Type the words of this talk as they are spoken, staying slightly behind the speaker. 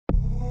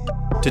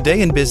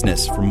Today in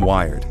Business from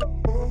Wired.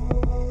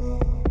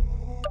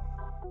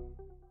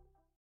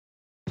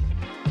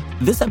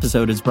 This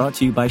episode is brought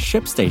to you by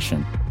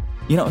ShipStation.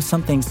 You know,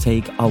 some things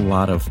take a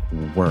lot of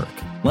work,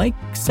 like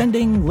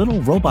sending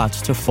little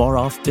robots to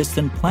far-off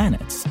distant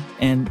planets.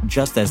 And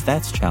just as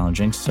that's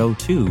challenging, so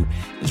too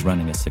is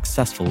running a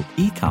successful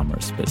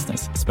e-commerce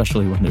business,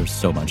 especially when there's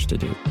so much to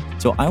do.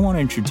 So I want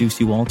to introduce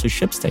you all to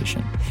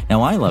ShipStation.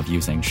 Now, I love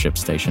using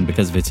ShipStation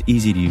because of its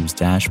easy-to-use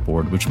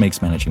dashboard, which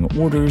makes managing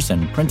orders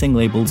and printing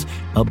labels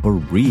a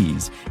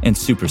breeze and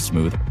super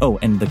smooth. Oh,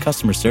 and the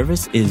customer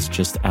service is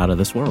just out of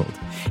this world.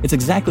 It's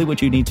exactly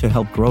what you need to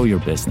help grow your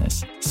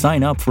business.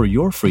 Sign up for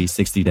your free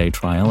 60-day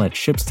trial at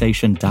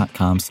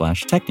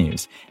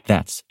shipstation.com/technews.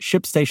 That's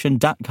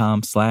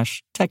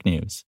shipstation.com/technews.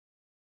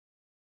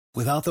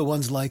 Without the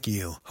ones like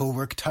you, who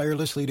work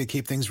tirelessly to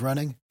keep things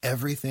running,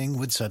 everything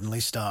would suddenly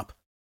stop.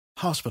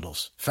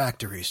 Hospitals,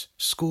 factories,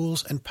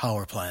 schools, and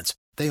power plants,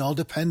 they all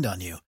depend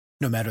on you.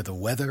 No matter the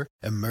weather,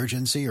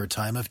 emergency, or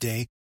time of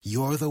day,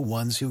 you're the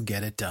ones who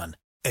get it done.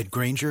 At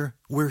Grainger,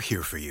 we're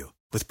here for you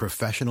with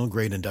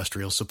professional-grade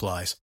industrial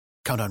supplies.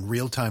 Count on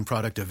real-time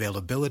product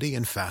availability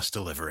and fast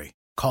delivery.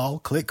 Call,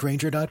 click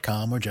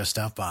Grainger.com, or just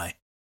stop by.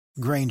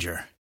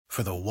 Grainger,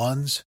 for the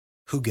ones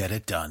who get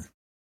it done.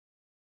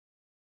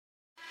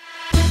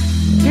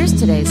 Here's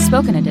today's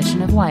spoken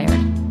edition of Wired.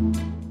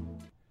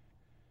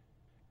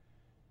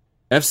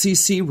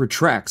 FCC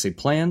retracts a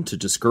plan to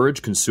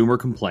discourage consumer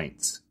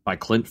complaints by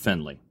Clint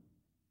Finley.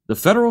 The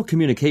Federal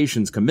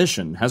Communications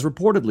Commission has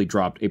reportedly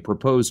dropped a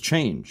proposed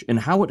change in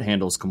how it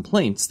handles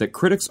complaints that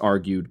critics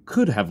argued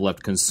could have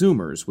left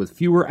consumers with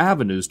fewer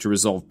avenues to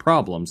resolve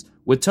problems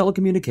with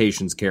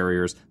telecommunications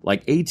carriers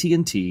like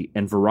AT&T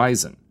and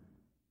Verizon.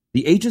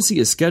 The agency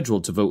is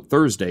scheduled to vote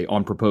Thursday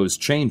on proposed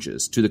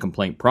changes to the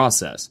complaint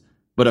process,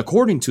 but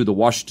according to the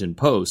Washington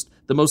Post,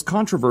 the most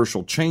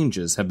controversial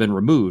changes have been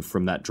removed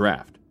from that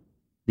draft.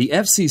 The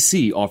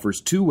FCC offers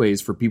two ways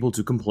for people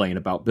to complain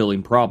about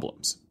billing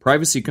problems,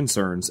 privacy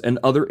concerns, and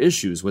other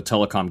issues with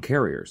telecom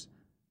carriers.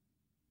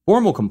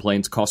 Formal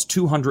complaints cost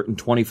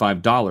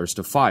 $225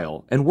 to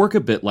file and work a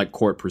bit like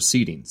court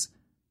proceedings,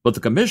 but the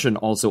Commission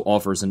also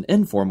offers an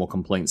informal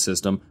complaint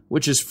system,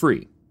 which is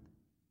free.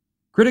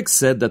 Critics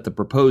said that the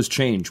proposed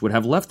change would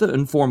have left the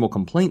informal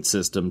complaint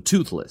system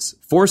toothless,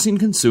 forcing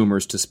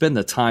consumers to spend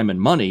the time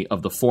and money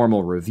of the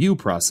formal review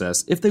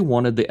process if they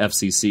wanted the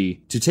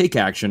FCC to take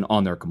action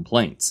on their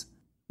complaints.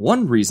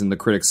 One reason the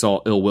critics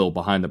saw ill will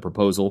behind the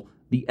proposal,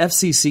 the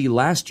FCC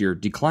last year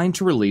declined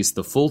to release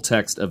the full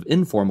text of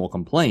informal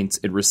complaints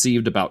it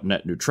received about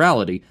net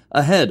neutrality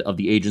ahead of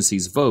the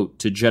agency's vote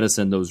to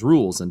jettison those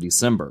rules in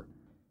December.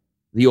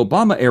 The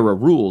Obama-era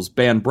rules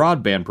ban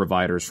broadband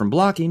providers from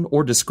blocking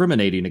or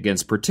discriminating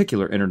against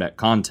particular internet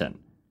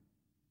content.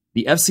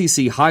 The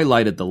FCC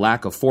highlighted the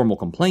lack of formal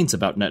complaints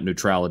about net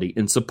neutrality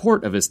in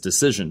support of its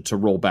decision to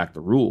roll back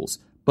the rules,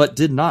 but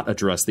did not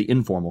address the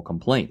informal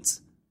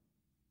complaints.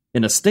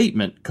 In a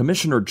statement,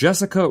 Commissioner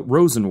Jessica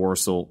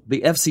Rosenworcel,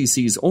 the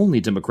FCC's only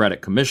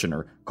Democratic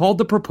commissioner, called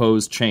the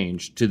proposed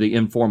change to the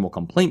informal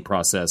complaint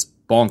process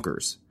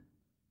bonkers.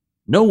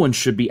 No one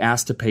should be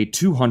asked to pay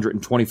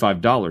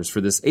 $225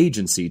 for this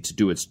agency to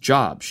do its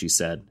job, she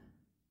said.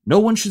 No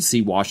one should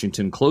see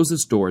Washington close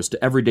its doors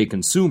to everyday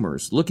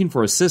consumers looking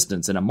for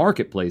assistance in a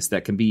marketplace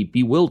that can be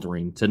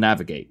bewildering to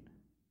navigate.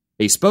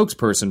 A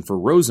spokesperson for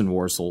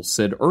Rosenworcel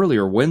said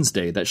earlier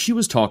Wednesday that she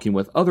was talking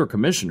with other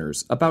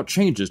commissioners about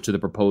changes to the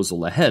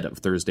proposal ahead of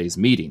Thursday's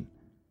meeting.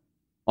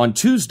 On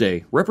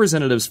Tuesday,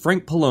 Representatives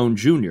Frank Pallone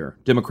Jr.,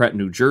 Democrat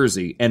New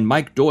Jersey, and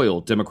Mike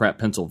Doyle, Democrat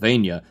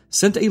Pennsylvania,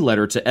 sent a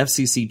letter to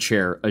FCC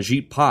Chair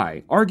Ajit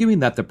Pai arguing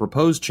that the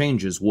proposed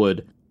changes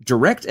would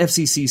direct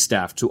FCC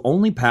staff to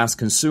only pass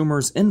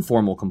consumers'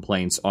 informal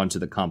complaints onto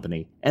the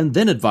company, and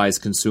then advise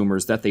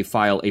consumers that they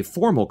file a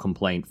formal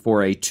complaint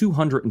for a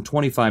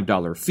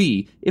 $225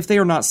 fee if they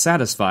are not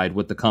satisfied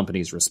with the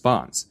company's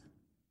response.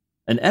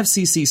 An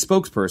FCC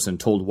spokesperson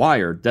told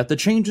Wired that the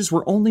changes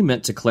were only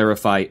meant to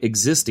clarify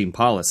existing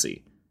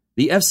policy.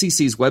 The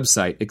FCC's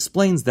website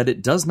explains that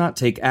it does not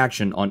take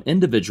action on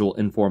individual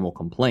informal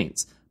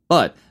complaints,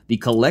 but the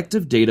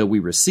collective data we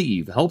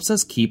receive helps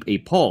us keep a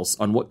pulse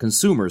on what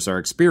consumers are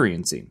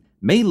experiencing,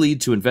 may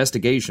lead to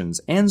investigations,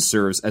 and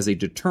serves as a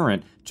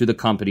deterrent to the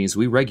companies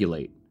we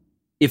regulate.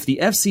 If the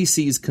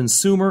FCC's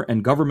Consumer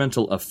and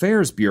Governmental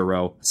Affairs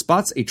Bureau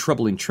spots a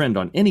troubling trend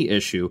on any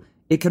issue,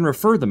 it can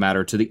refer the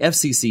matter to the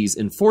FCC's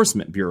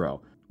Enforcement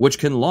Bureau, which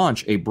can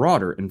launch a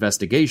broader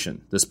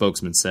investigation, the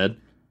spokesman said.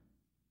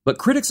 But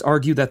critics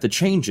argue that the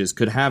changes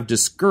could have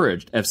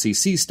discouraged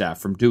FCC staff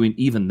from doing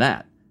even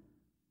that.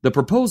 The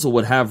proposal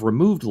would have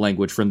removed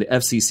language from the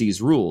FCC's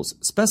rules,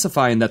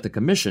 specifying that the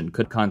Commission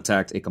could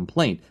contact a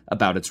complaint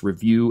about its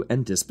review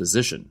and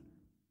disposition.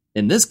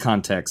 In this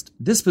context,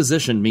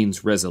 disposition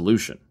means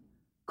resolution.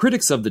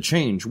 Critics of the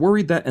change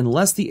worried that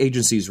unless the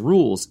agency's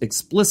rules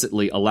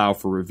explicitly allow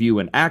for review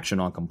and action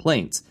on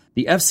complaints,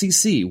 the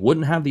FCC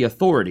wouldn't have the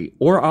authority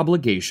or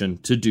obligation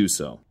to do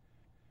so.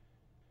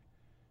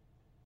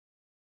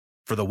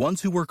 For the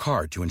ones who work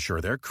hard to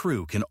ensure their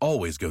crew can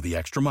always go the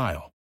extra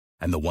mile,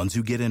 and the ones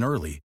who get in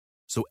early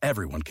so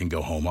everyone can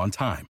go home on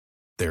time.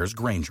 There's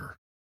Grainger,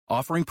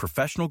 offering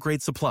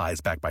professional-grade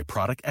supplies backed by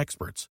product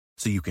experts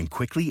so you can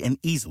quickly and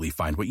easily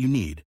find what you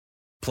need.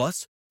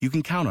 Plus, you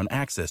can count on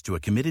access to a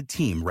committed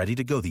team ready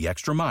to go the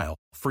extra mile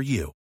for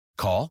you.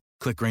 Call,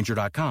 click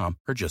Grainger.com,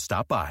 or just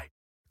stop by.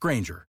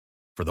 Grainger,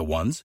 for the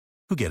ones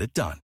who get it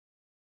done.